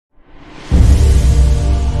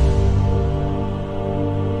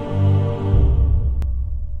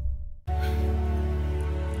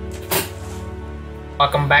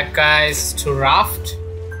Welcome back, guys, to Raft.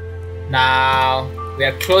 Now we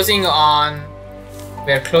are closing on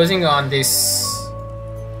this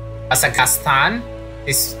VASAGATAN,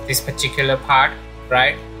 this particular part,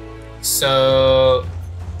 right? So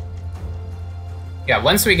yeah,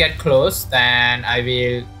 once we get close, then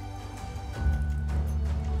I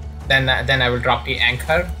will drop the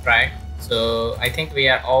anchor, right? So I think we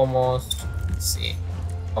are almost, let's see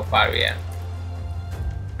how far we are.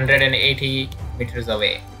 180 meters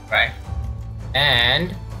away, right?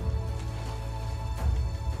 And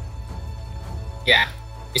yeah,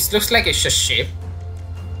 it looks like it's a ship,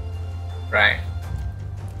 right?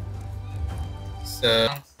 So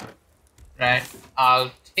right, I'll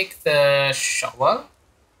take the shovel.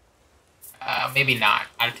 Maybe not.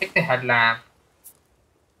 I'll take the headlamp.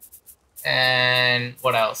 And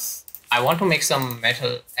what else? I want to make some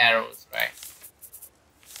metal arrows, right?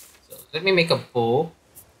 So let me make a bow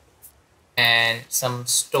and some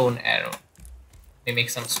stone arrow. Let me make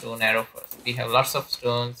some stone arrow first. We have lots of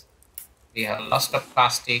stones. We have lots of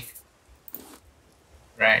plastic,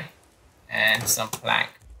 right? And some plank.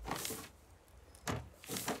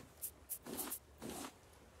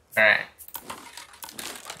 Alright.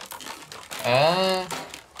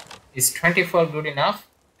 Is 24 good enough?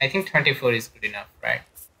 I think 24 is good enough, right?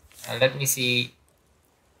 Let me see.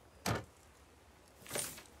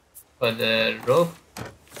 For the rope,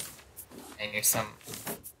 I need some.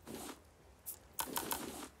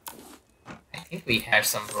 I think we have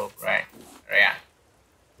some rope, right? Yeah.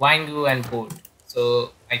 Wine glue and board.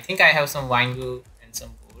 So I think I have some wine glue and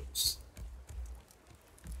some boards.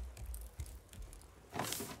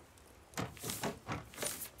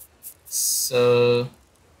 So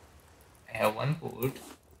I have one board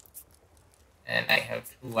and I have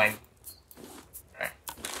two wine glues. Right.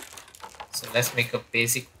 So let's make a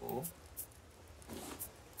basic bow.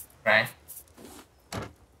 Right.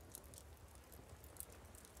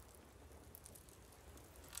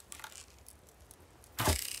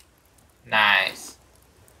 Nice.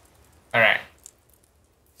 Alright.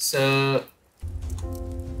 So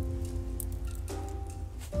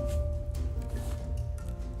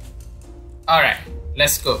alright,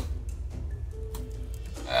 let's go.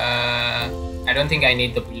 I don't think I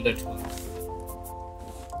need the builder tool.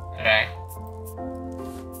 Alright.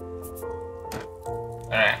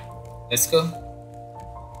 Alright, let's go.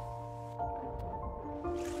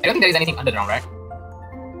 I don't think there is anything underground, right?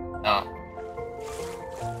 No.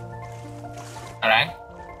 Alright.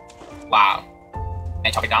 Wow. Can I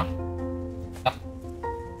chop it down? No.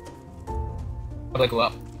 How do I go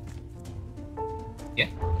up? Yeah.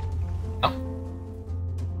 No.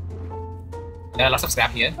 There are lots of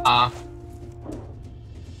scrap here.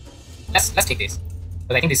 Let's take this.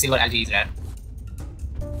 Because I think the silver algae is rare.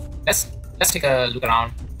 Let's take a look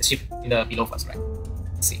around the ship in the below first, right?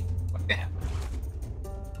 Let's see what they have.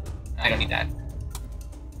 I don't need that.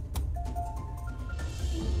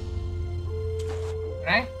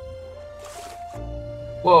 Right?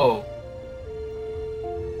 Whoa.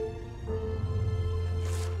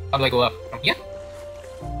 How do I go up? From here?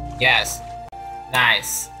 Yes.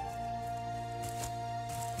 Nice.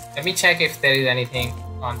 Let me check if there is anything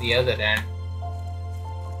on the other end.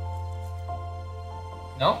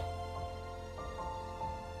 No?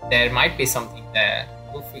 There might be something there.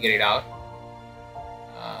 We'll figure it out.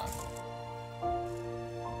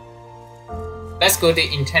 Let's go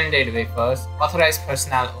the intended way first. Authorized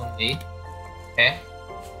personnel only. Okay.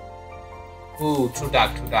 Ooh, too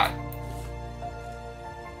dark, too dark.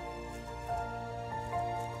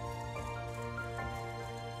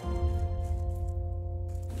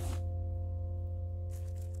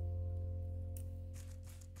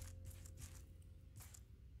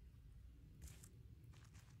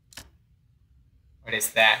 What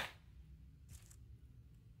is that?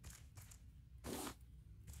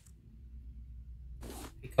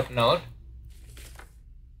 Pickup note.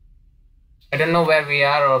 I don't know where we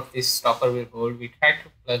are or if this stopper will hold. We tried to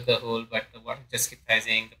plug the hole, but the water just keeps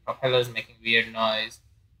rising. The propeller is making weird noise.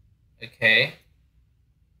 Okay.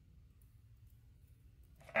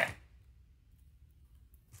 Alright.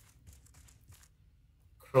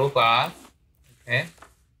 Crowbar. Okay.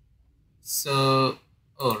 So,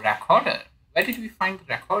 oh, recorder. Where did we find the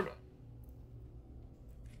recorder?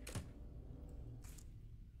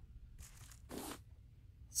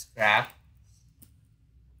 Scrap.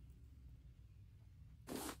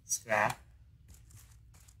 Scrap.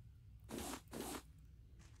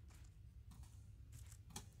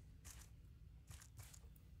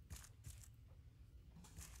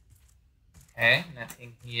 Okay,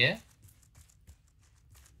 nothing here.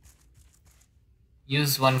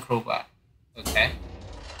 Use one crowbar. Okay.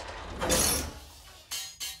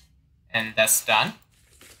 And that's done.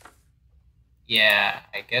 Yeah,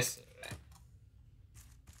 I guess so, right.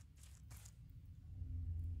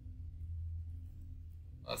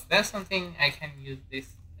 Was there something I can use this?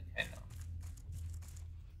 Okay,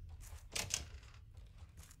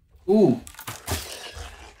 no. Ooh.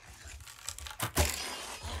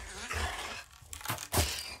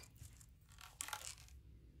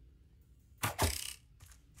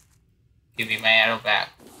 Give me my arrow back.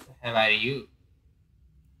 What the hell are you?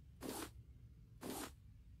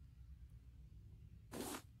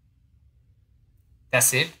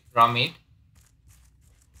 That's it? Raw meat?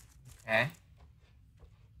 Okay.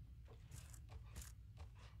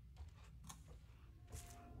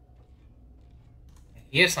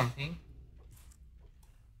 Here's something.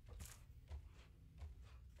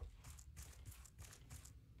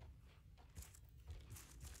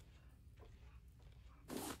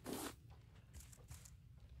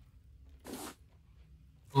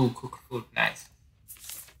 Ooh, cooked food, nice.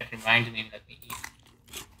 That reminds me, let me eat.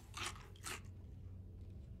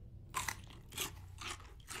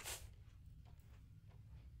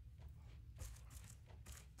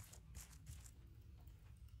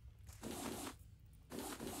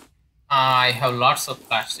 I have lots of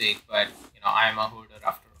plastic, but I'm a hoarder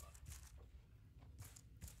after all.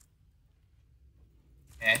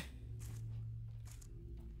 Okay.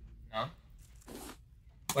 No.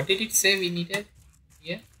 What did it say we needed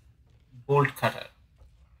here? Bolt cutter.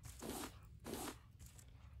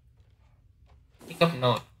 Pick up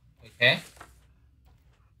note. Okay.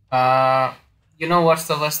 You know what's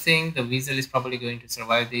the worst thing? The weasel is probably going to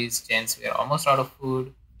survive these. Gents, we are almost out of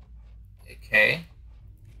food. Okay.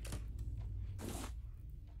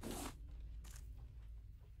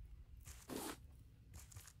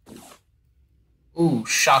 Ooh,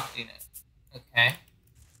 shark dinner. Okay.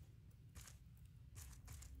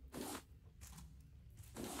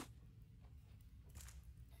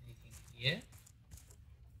 Anything here?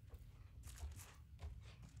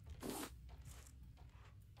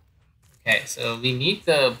 Okay, so we need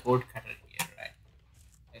the board cutter here, right?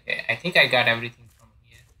 Okay, I think I got everything from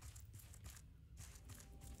here.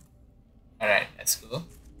 Alright, let's go.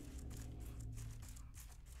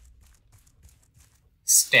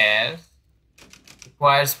 Stairs.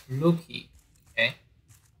 Requires blue key. Okay.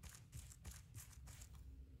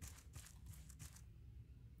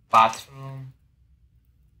 Bathroom.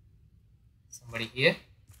 Somebody here?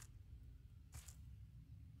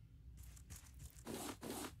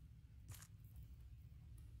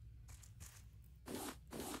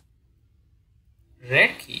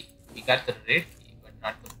 Red key. We got the red key, but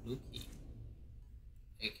not the blue key.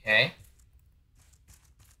 Okay.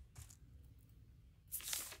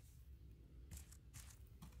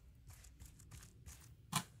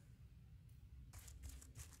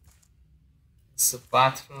 So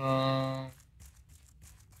bathroom.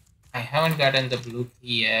 I haven't gotten the blue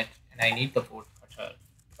key yet, and I need the board cutter.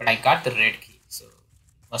 But I got the red key, so it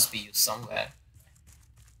must be used somewhere.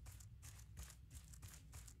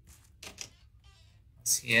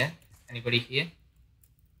 What's here? Anybody here?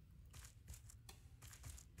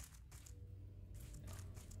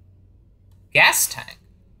 Gas tank.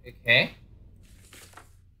 Okay.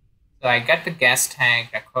 So I got the gas tank,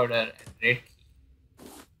 recorder, and red key.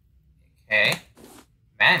 Okay.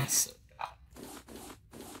 Man, it's so dark.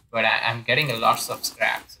 But I'm getting a lots of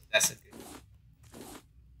scrap, so that's a good one.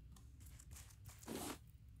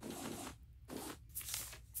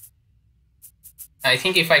 I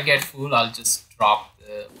think if I get full, I'll just drop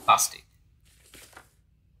the plastic.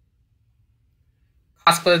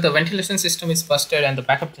 Casper, the ventilation system is busted and the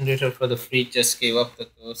backup generator for the fridge just gave up the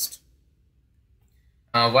ghost.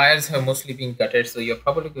 Wires have mostly been gutted, so you're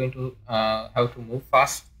probably going to have to move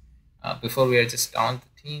fast before we are just down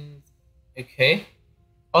the team. Okay.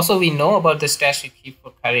 Also, we know about the stash you keep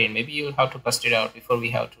for Karin. Maybe you'll have to bust it out before we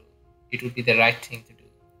have to. It would be the right thing to do.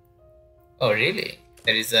 Oh, really?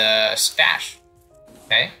 There is a stash.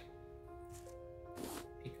 Okay.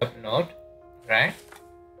 Pick up note. Right.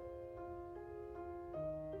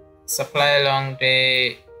 Supply long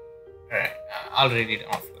day. Alright. I'll read it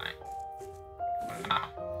offline. For now.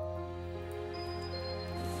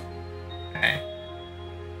 Right.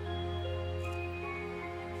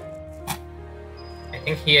 I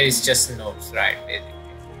think here is just notes, right? Basically.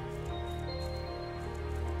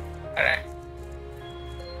 Alright.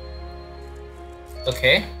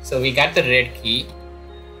 Okay, so we got the red key.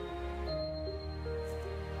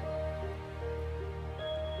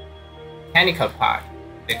 Mechanical part.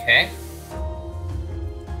 Okay.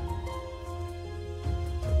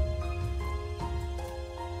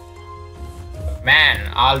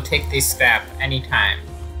 Man, I'll take this scrap anytime.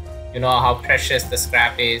 You know how precious the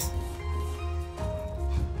scrap is.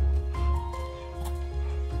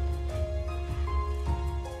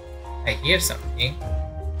 I hear something.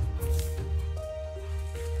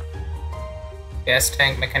 Gas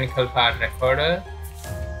tank mechanical part recorder.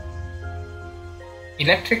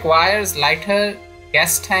 Electric wires, lighter,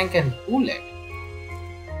 gas tank and bullet.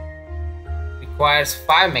 Requires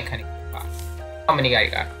 5 mechanical parts. How many I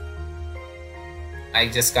got? I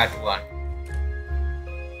just got 1.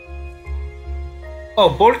 Oh,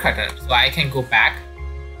 bolt cutter. So I can go back.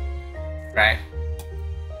 Right.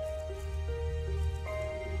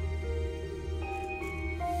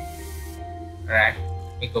 Alright.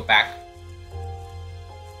 Let me go back.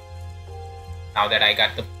 Now that I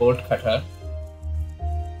got the bolt cutter.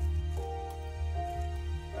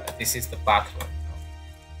 This is the bathroom.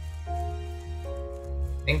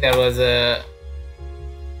 I think there was a...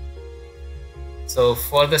 So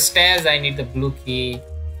for the stairs I need the blue key,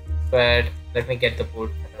 but let me get the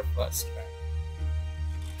bolt cutter first.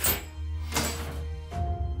 Right?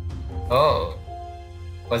 Oh,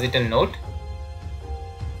 was it a note?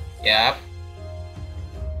 Yep.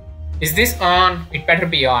 Is this on? It better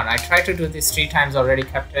be on. I tried to do this 3 times already,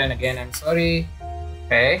 Captain. Again, I'm sorry.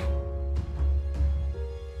 Okay.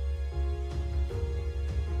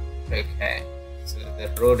 Okay. So the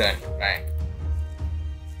rodent, right?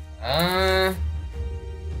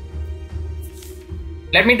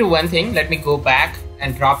 Let me do one thing. Let me go back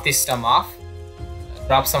and drop this stuff off.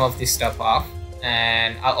 Drop some of this stuff off.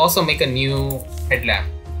 And I'll also make a new headlamp.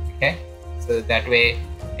 Okay? So that way,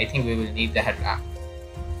 I think we will need the headlamp.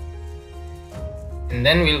 And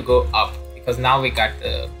then we'll go up. Because now we got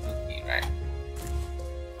the blue key, right?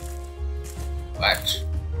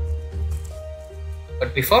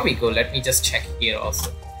 But before we go, let me just check here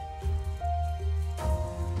also.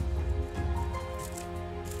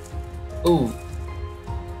 Ooh.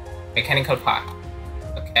 Mechanical part.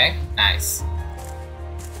 Okay, nice.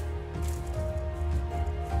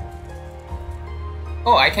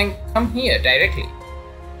 Oh, I can come here directly.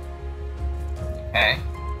 Okay.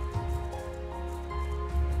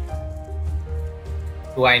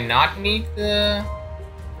 Do I not need the...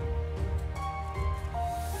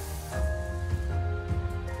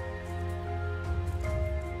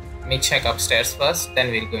 Let me check upstairs first,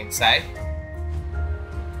 then we'll go inside.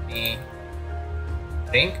 Let me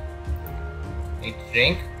drink. Need to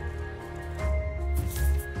drink.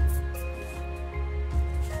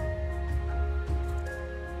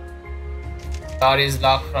 Door is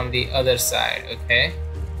locked from the other side, okay.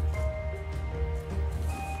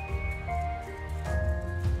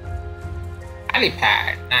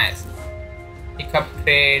 Helipad, nice. Pickup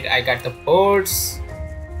crate, I got the boards.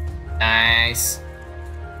 Nice.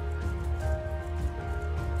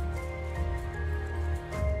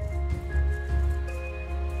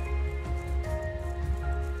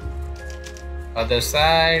 Other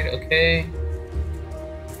side, okay.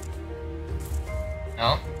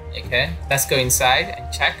 No, okay. Let's go inside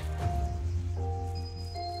and check.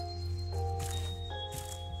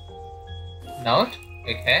 Note,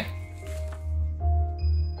 okay.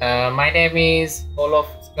 My name is Olaf.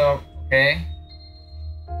 Okay.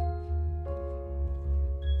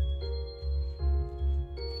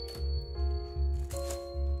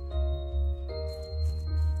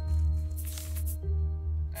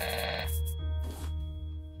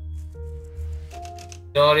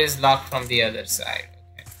 Door is locked from the other side.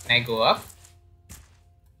 Okay. Can I go up?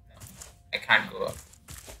 No, I can't go up.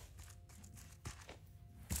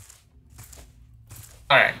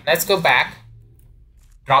 Alright, let's go back.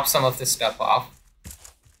 Drop some of this stuff off.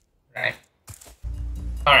 Right.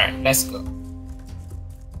 Alright, let's go.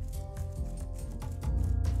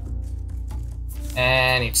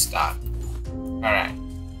 And it's dark. Alright.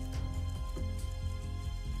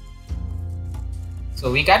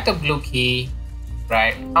 So we got the blue key.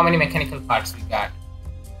 Right, how many mechanical parts we got?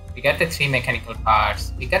 We got the 3 mechanical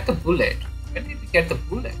parts. We got the bullet. Where did we get the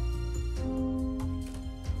bullet?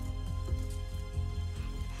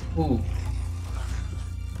 Ooh.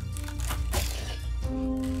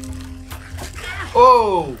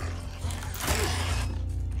 Oh!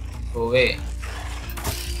 Go away.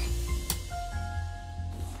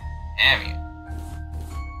 Damn you.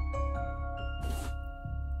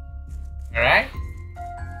 Alright.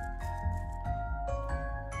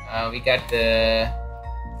 We got the...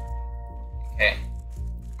 Okay.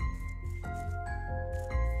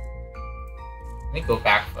 Let me go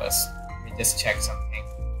back first. Let me just check something.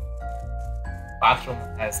 Bathroom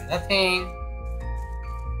has nothing.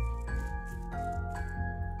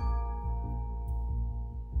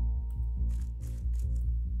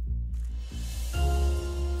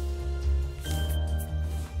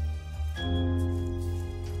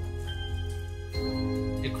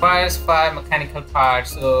 Requires 5 mechanical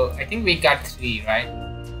parts, so I think we got 3, right?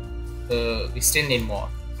 So we still need more.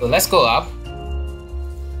 So let's go up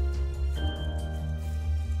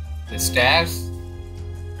the stairs.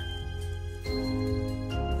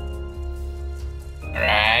 All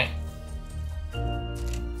right.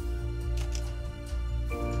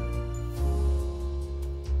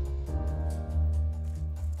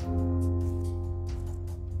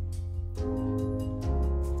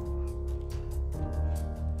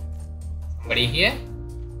 Somebody here?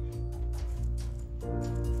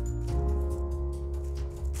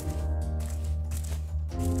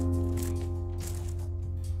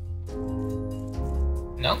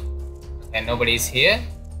 No? Okay, nobody's here.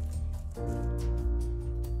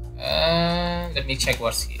 Let me check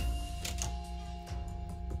what's here.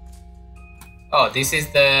 Oh, this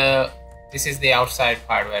is the outside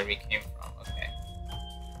part where we came from. Okay.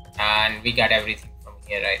 And we got everything from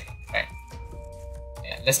here, I think, right?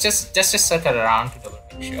 Yeah, let's just circle around to double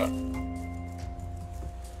make sure.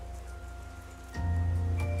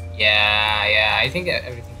 Yeah, I think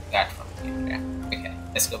everything we got from here. Yeah. Okay,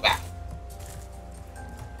 let's go back.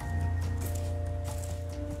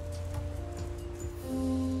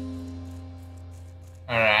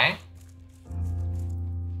 Alright.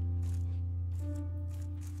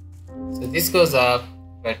 So this goes up,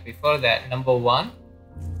 but before that, number 1.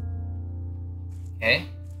 Okay.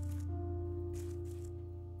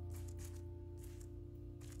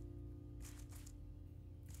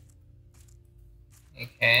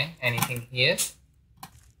 Okay, anything here?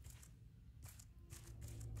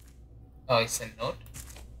 Oh, it's a note.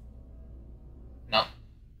 No.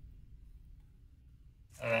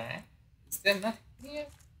 Alright. Is there nothing here?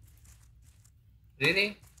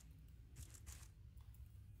 Really?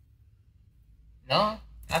 No?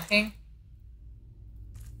 Nothing?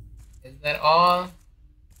 Is that all?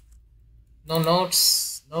 No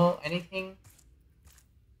notes? No anything?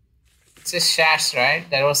 It says stash, right?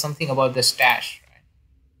 There was something about the stash, right?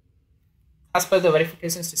 As per the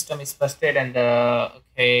verification system is busted and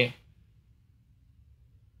okay.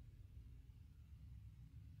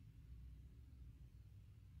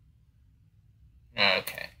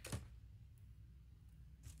 Okay.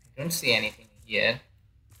 I don't see anything here.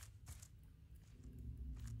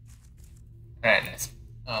 Alright, let's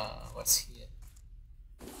what's here?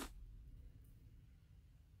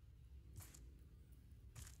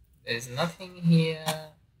 There's nothing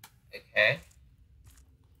here. Okay.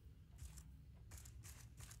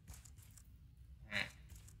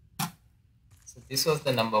 So this was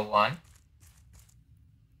the number 1.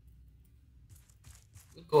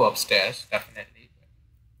 We'll go upstairs, definitely.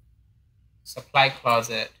 Supply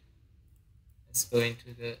closet. Let's go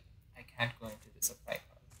into the... I can't go into the supply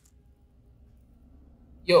closet.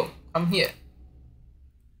 Yo, come here.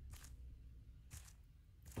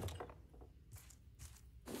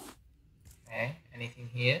 Okay, anything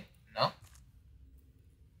here? No?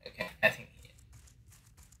 Okay, nothing here.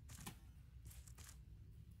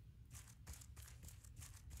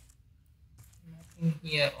 Nothing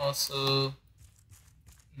here also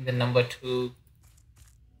in the number 2.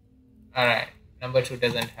 Alright, number 2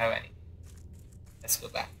 doesn't have anything. Let's go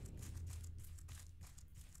back.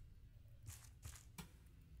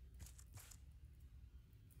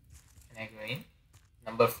 Can I go in?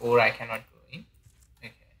 Number 4 I cannot go in.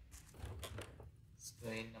 Okay. Let's go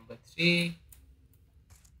in number 3.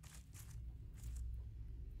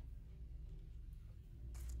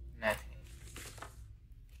 Nothing.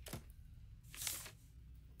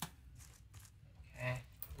 Okay.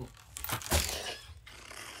 Ooh.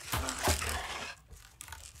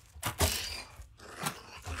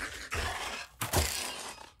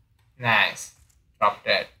 Nice. Drop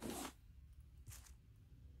dead.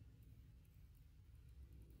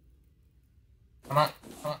 Come on,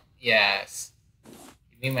 come on. Yes.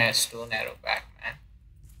 Give me my stone arrow back, man.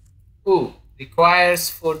 Ooh, requires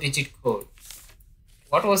 4-digit code.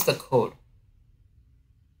 What was the code?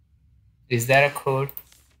 Is there a code?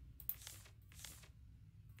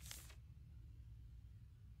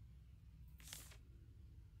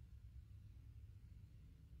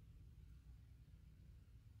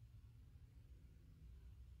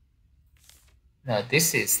 No,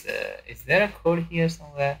 this is the... Is there a code here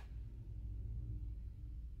somewhere?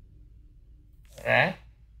 Alright.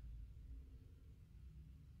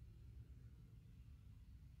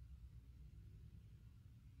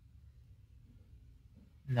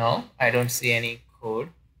 No, I don't see any code.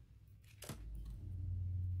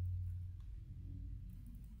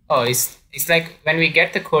 Oh, it's like when we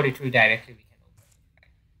get the code, it will directly we can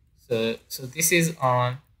open it. Right? So this is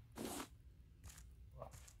on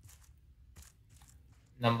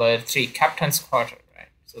number 3, Captain's Quarter, right?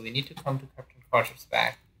 So we need to come to Captain's Quarters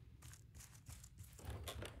back.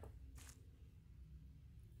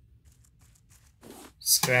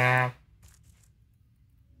 Scrap.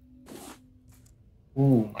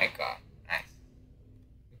 Oh my god, nice.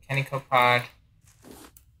 Mechanical part.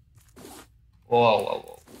 Whoa, whoa,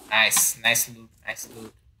 whoa. Nice, nice loot, nice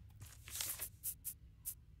loot.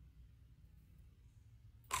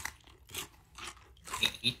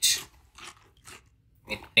 Eat.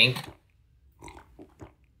 Let me think.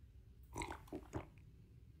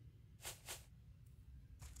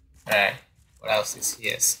 Alright, what else is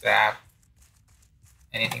here? Scrap.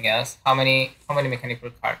 Anything else? How many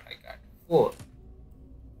mechanical cards I got? 4. I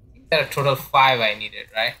think there are total 5 I needed,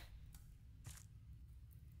 right?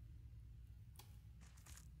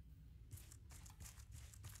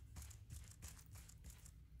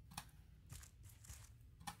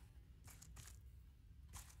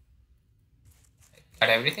 Got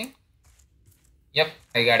everything? Yep,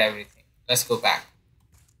 I got everything. Let's go back.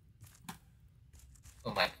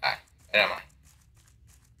 Oh my god, where am I?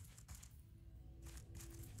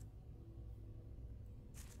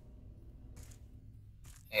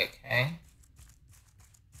 Okay.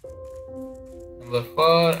 Number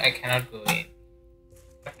 4, I cannot go in.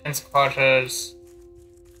 Captain's quarters.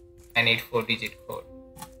 I need 4-digit code.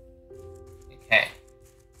 Okay.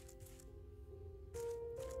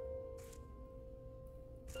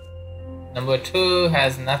 Number 2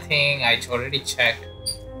 has nothing. I already checked.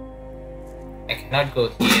 I cannot go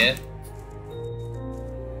here.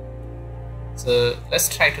 So let's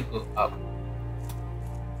try to go up.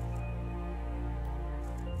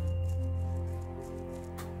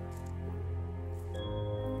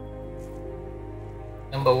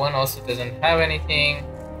 Number 1 also doesn't have anything.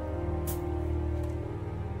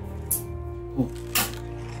 Ooh.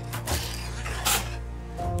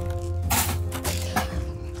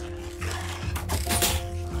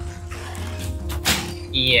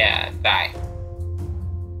 Yeah, die.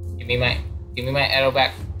 Give me my arrow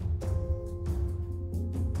back.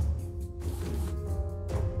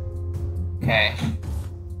 Okay.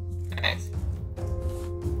 Nice.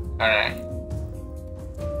 Alright.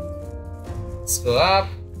 Let's go up.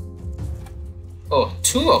 Oh,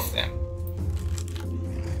 2 of them.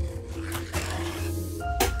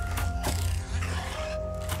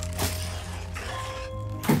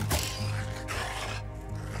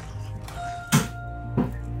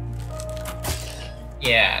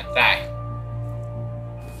 Yeah, die.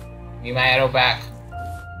 Give me my arrow back.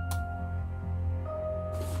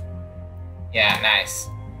 Yeah, nice.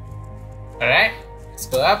 Alright, let's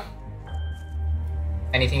go up.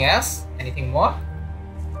 Anything else? Anything more?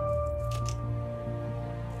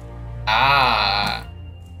 Ah,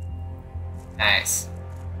 nice.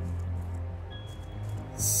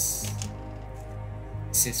 This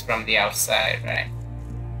is from the outside, right?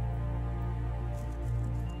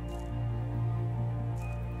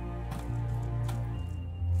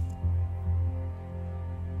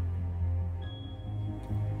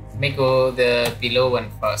 Let me go the below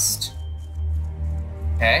one first.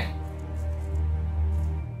 Okay.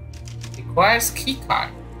 Requires key card.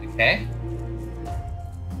 Okay.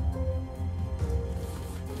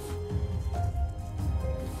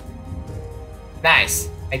 Nice.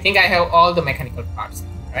 I think I have all the mechanical parts,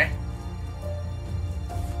 right?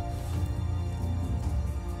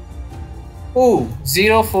 Ooh,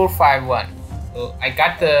 0451. So I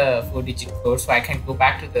got the 4-digit code, so I can go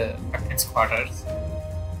back to the captain's quarters.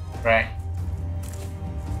 Right.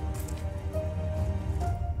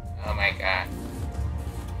 Oh my god.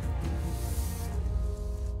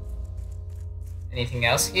 Anything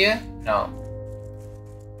else here? No.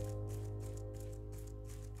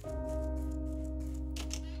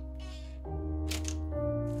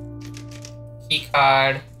 Key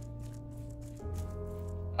card.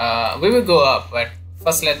 We will go up, but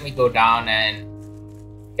first let me go down and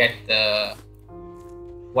get the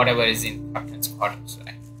whatever is in captain's quarters,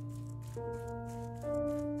 right?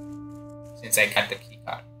 Since I got the key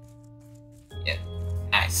card. Yeah,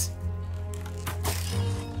 nice.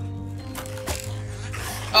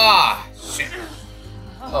 Ah, shit.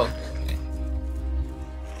 Okay.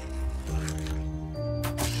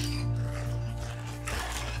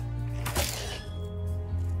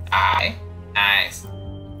 Nice.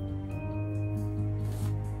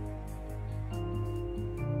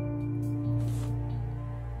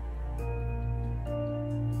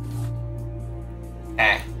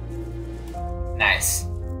 Okay. Nice.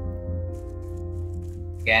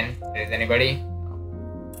 Again, there is anybody?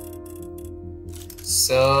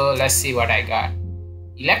 So let's see what I got.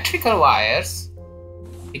 Electrical wires.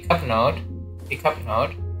 Pickup node.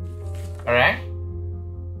 Alright.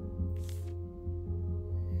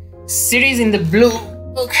 Cities in the blue.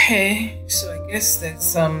 Okay. So I guess there's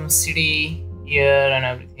some city here and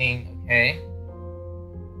everything. Okay.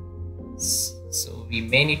 So we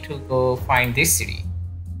may need to go find this city.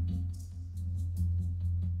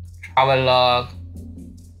 Travel log.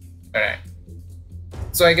 Alright.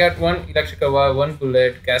 So I got one electrical wire, one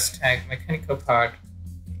bullet, gas tank, mechanical part.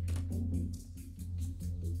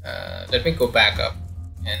 Let me go back up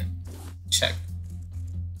and check.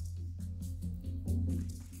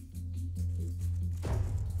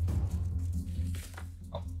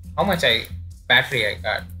 How much battery I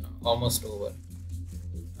got? Almost over.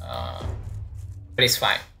 But it's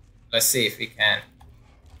fine. Let's see if we can.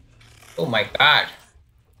 Oh my god.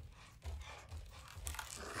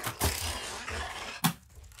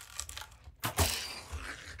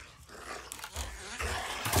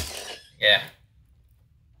 Yeah.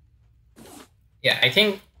 Yeah, I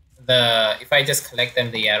think if I just collect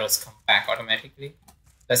them, the arrows come back automatically.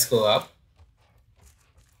 Let's go up.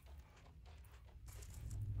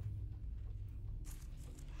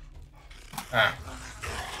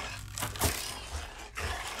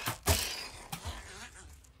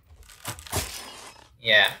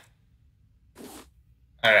 Yeah.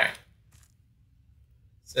 Alright.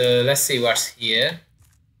 So let's see what's here.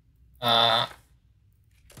 I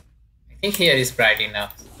think here is bright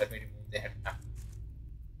enough. So let me remove the headlamp.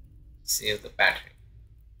 Save the battery.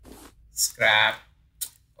 Scrap.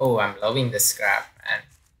 Oh, I'm loving the scrap, man.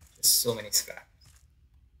 Just so many scraps.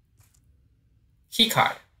 Key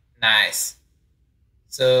card. Nice.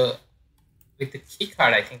 So with the key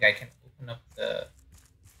card, I think I can open up the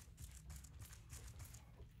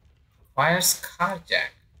requires car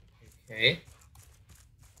jack. Okay.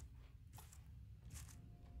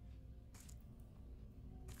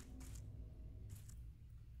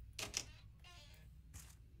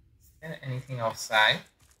 Is there anything outside?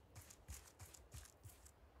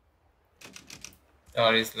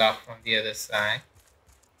 Door is locked from the other side.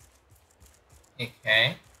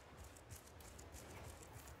 Okay.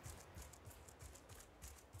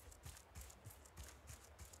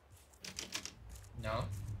 No.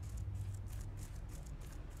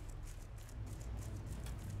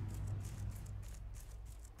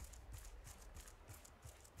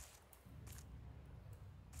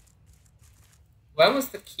 Where was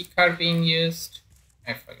the key card being used?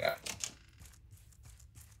 I forgot.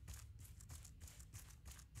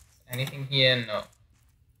 Anything here? No.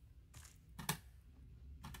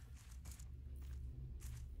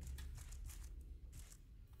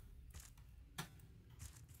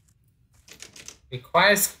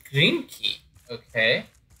 Requires green key. Okay.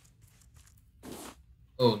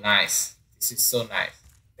 Oh, nice. This is so nice.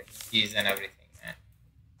 The keys and everything, man.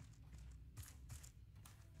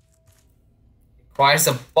 Requires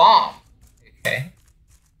a bomb. Okay.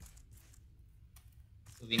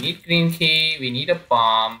 So we need green key. We need a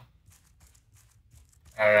bomb.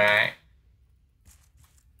 All right.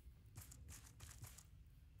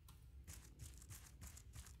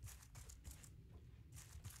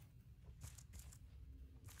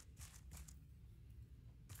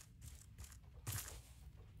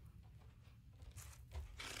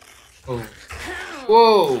 Oh.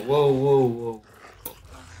 Whoa, whoa, whoa, whoa.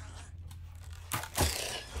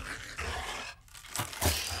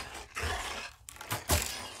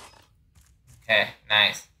 Okay,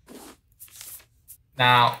 nice.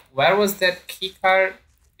 Now, where was that key card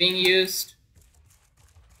being used?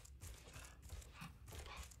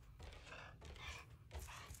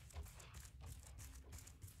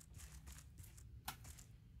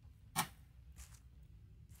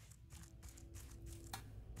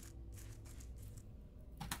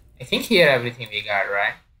 I think here everything we got,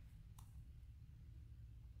 right?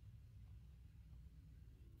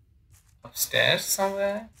 Upstairs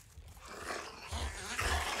somewhere?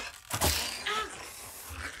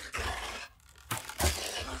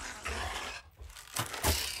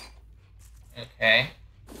 Okay.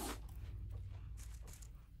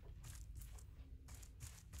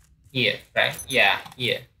 Here, right? Yeah,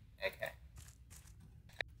 here. Okay.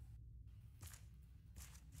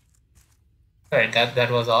 Alright, that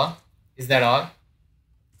was all. Is that all?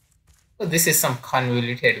 Oh, this is some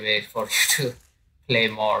convoluted way for you to play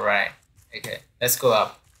more, right? Okay, let's go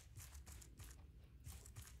up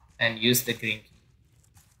and use the green key.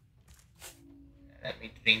 Let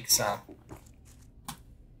me drink some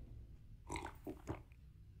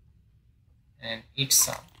and eat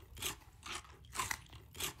some.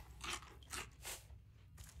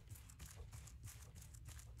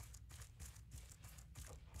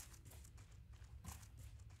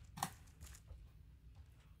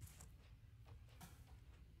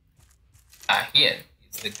 Here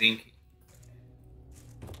is the green key.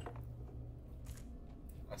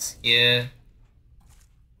 What's here?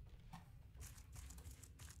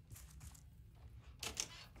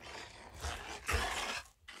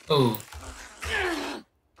 Oh.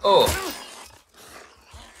 Oh.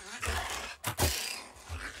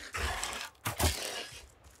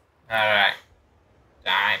 Alright.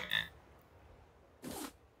 Die, man.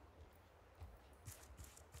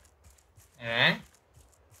 Alright.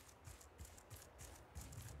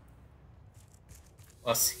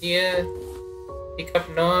 What's here? Pickup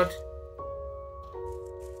note.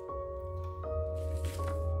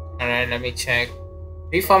 Alright, let me check.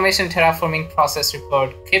 Reformation terraforming process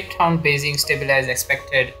report. Cape Town basing stabilized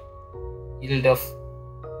expected yield of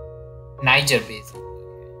Niger basing.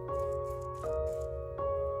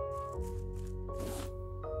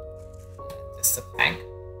 Just a tank.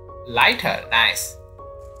 Lighter, nice.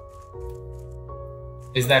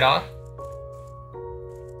 Is that all?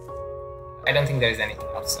 I don't think there is anything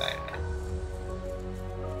outside.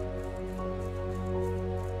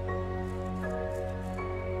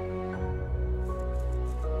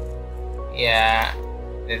 Yeah,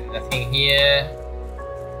 there's nothing here.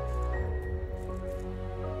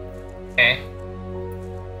 Okay.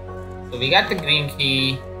 So we got the green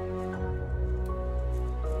key.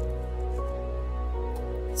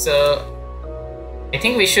 So I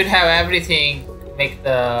think we should have everything to make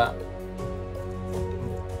the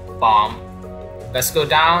bomb. Let's go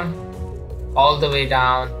down, all the way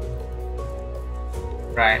down.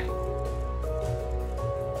 Right.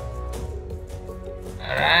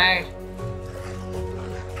 Alright.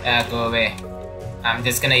 Yeah, go away. I'm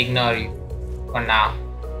just gonna ignore you for now.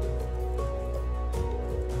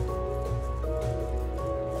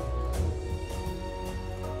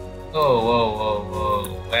 Oh, whoa, whoa, whoa.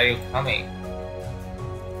 Where are you coming?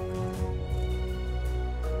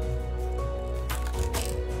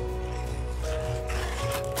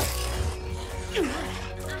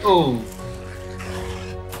 Oh.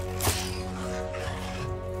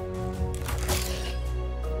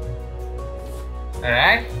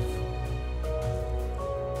 Alright.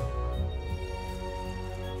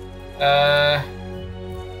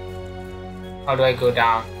 How do I go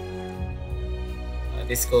down?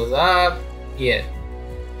 This goes up here.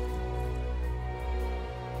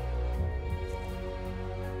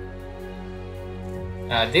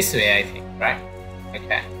 This way, I think, right?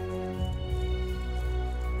 Okay.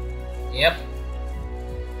 Yep.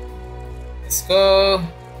 Let's go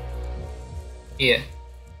here.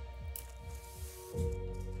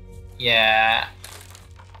 Yeah.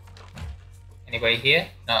 Anybody here?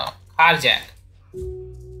 No. Carjack.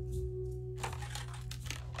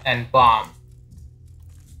 And bomb.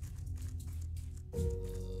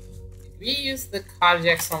 Did we use the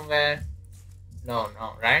carjack somewhere? No,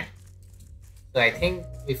 right? So I think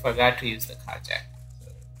we forgot to use the carjack.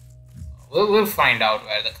 So we'll find out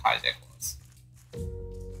where the carjack was.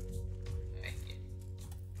 Right here.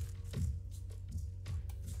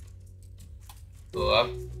 Go up.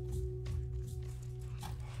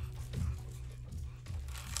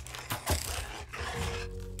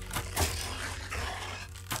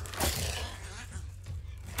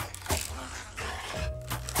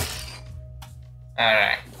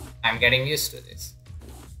 Alright, I'm getting used to this.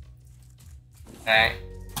 Alright.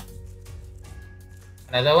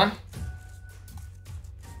 Another one?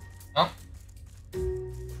 No?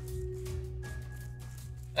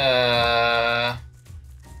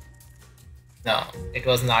 No, it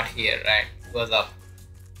was not here, right? It was up.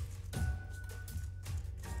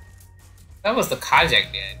 That was the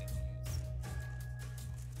carjack there.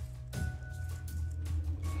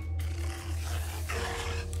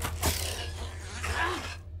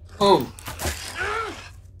 Oh.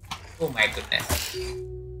 Oh my goodness.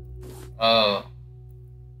 Oh.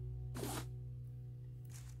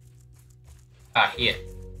 Ah, here.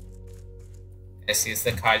 Let's use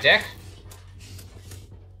the carjack.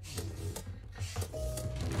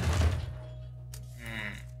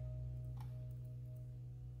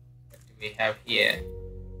 What do we have here?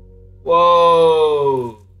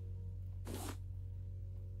 Whoa.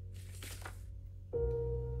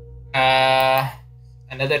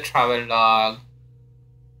 Another travel log.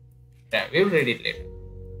 Yeah, we'll read it later.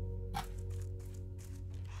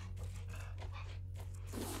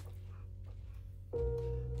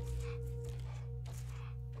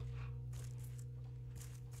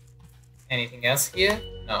 Anything else here?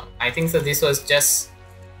 No, I think so. This was just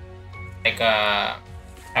like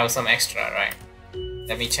have some extra, right?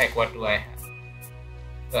 Let me check. What do I have?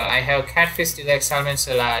 So I have catfish, deluxe salmon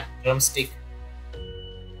salad, drumstick,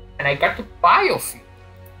 and I got to biofuel.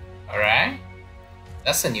 All right,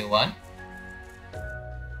 that's a new one.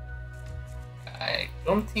 I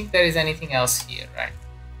don't think there is anything else here, right?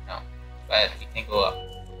 No, but we can go up.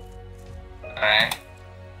 All right.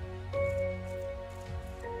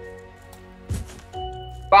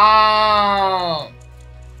 Bam!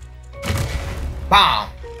 Bam!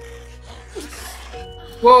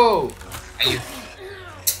 Whoa! Are you?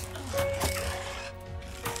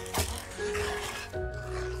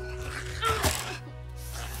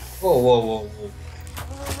 Whoa, whoa, whoa, whoa.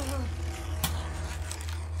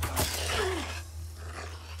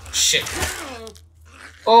 Shit.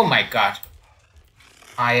 Oh my god.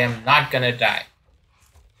 I am not gonna die.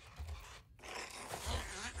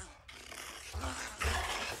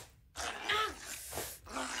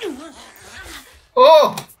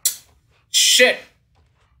 Oh! Shit.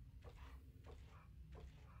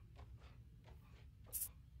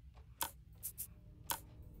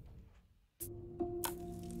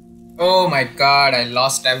 Oh my god, I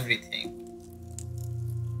lost everything.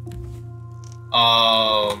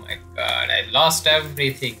 Oh my god, I lost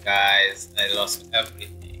everything, guys. I lost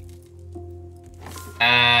everything.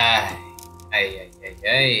 Ay, ay, ay,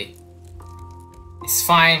 ay. It's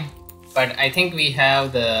fine, but I think we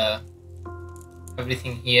have the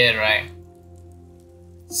everything here, right?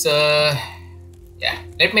 So yeah,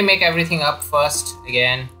 let me make everything up first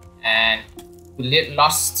again. And we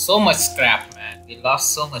lost so much scrap, man. We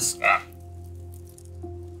lost so much scrap.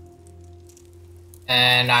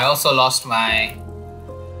 And I also lost my...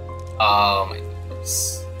 Oh my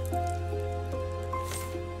goodness.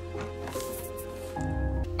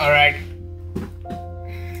 Alright.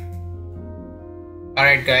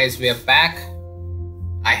 Alright guys, we are back.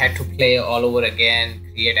 I had to play all over again,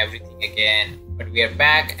 create everything again. But we are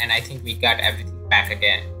back and I think we got everything back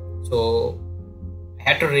again. So I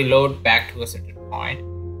had to reload back to a certain point.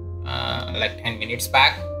 Like 10 minutes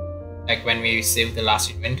back. Like when we saved the last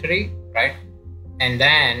inventory, right? And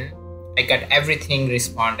then I got everything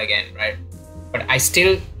respawned again, right? But I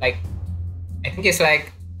still, like, I think it's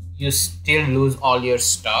like you still lose all your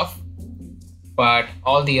stuff, but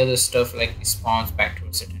all the other stuff like respawns back to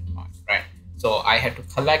a certain point, right? So I had to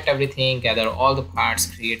collect everything, gather all the parts,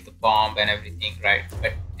 create the bomb and everything, right?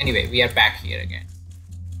 But anyway, we are back here again,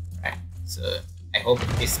 right? So I hope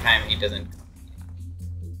this time he doesn't come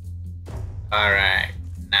here. All right,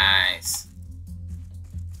 nice.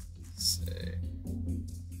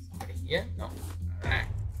 Yeah, no. Alright.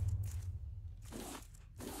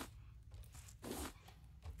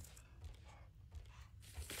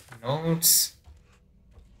 Notes.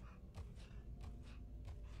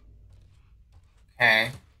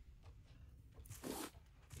 Okay.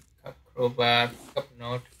 Pick up crowbar, pick up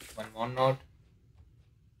note, one more note.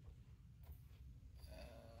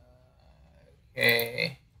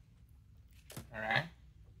 Okay. Alright.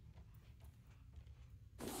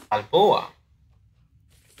 Balboa.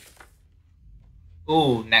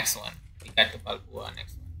 Ooh, next one. We got the Balboa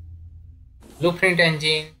next one. Blueprint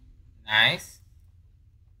engine. Nice.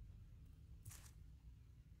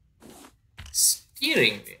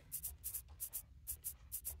 Steering wheel.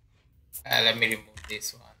 Let me remove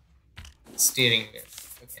this one. Steering wheel.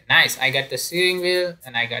 Okay, nice. I got the steering wheel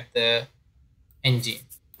and I got the engine.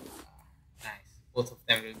 Nice. Both of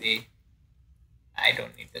them will be... I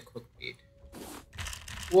don't need the cockpit.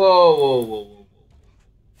 Whoa, whoa, whoa, whoa.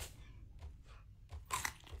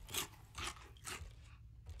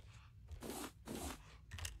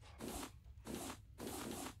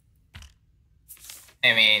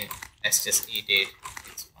 I mean, let's just eat it.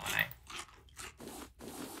 It's fine.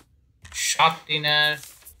 Shark dinner.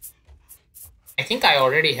 I think I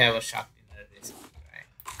already have a shark dinner recipe, right?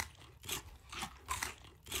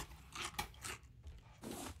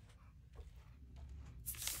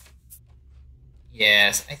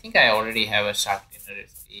 Yes, I think I already have a shark dinner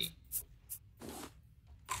recipe.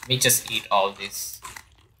 Let me just eat all this.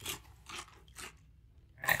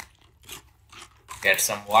 Right. Get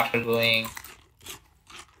some water going.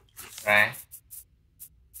 Right.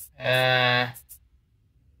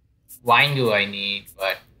 Wine do I need?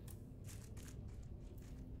 But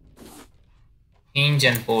hinge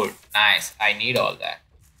and bolt. Nice. I need all that.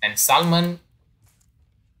 And salmon.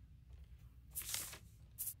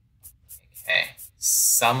 Okay.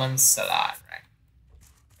 Salmon salad. Right.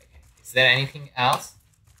 Okay. Is there anything else?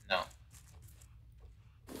 No.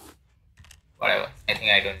 Whatever. I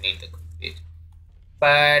think I don't need the cookbit.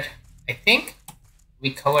 But I think we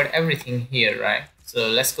covered everything here, right? So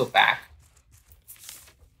let's go back.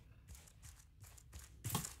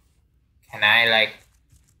 Can I like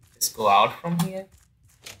just go out from here?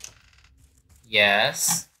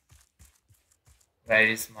 Yes. Where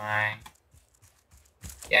is my...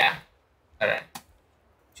 Yeah. Alright.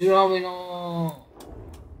 Juromino.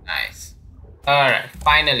 Nice. Alright.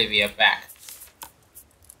 Finally we are back.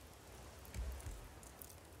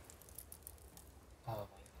 Oh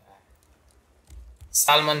my god.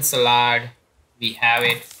 Salmon salad. We have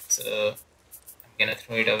it. so I'm gonna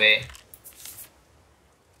throw it away.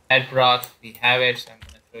 Head broth, we have it, so I'm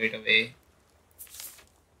gonna throw it away.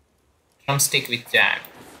 Drumstick with jam.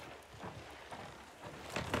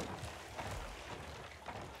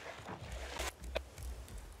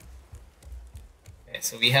 Okay,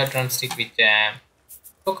 so we have drumstick with jam.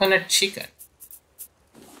 Coconut chicken.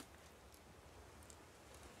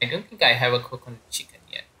 I don't think I have a coconut chicken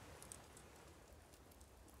yet.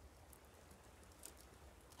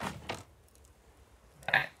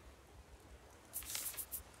 Right.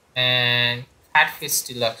 And catfish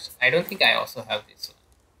deluxe. I don't think I also have this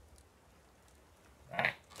one.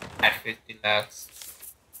 Right. Catfish deluxe.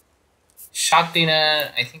 Shark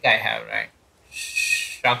dinner. I think I have, right?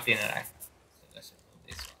 Shark dinner I have. So let's remove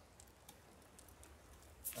this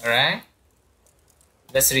one. Alright.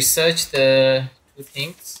 Let's research the two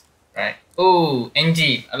things. Right. Oh,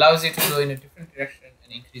 engine allows you to go in a different direction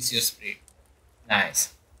and increase your speed.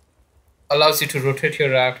 Nice. Allows you to rotate your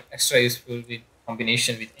raft. Extra useful with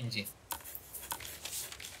combination with engine.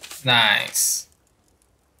 Nice.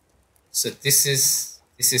 So this is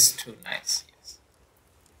too nice. Yes.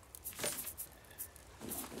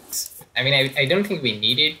 I mean, I don't think we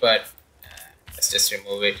need it, but let's just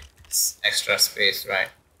remove it. It's extra space, right?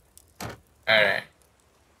 All right.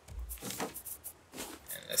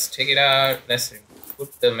 And let's take it out. Let's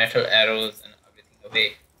put the metal arrows and everything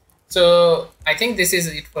away. So I think this is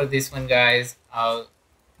it for this one, guys. I'll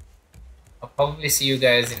probably see you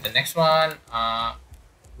guys in the next one.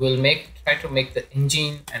 We'll try to make the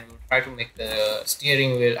engine, and we'll try to make the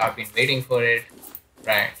steering wheel. I've been waiting for it,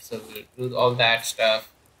 right? So we'll do all that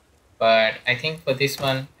stuff. But I think for this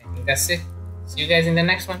one, I think that's it. See you guys in the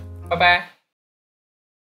next one. Bye bye.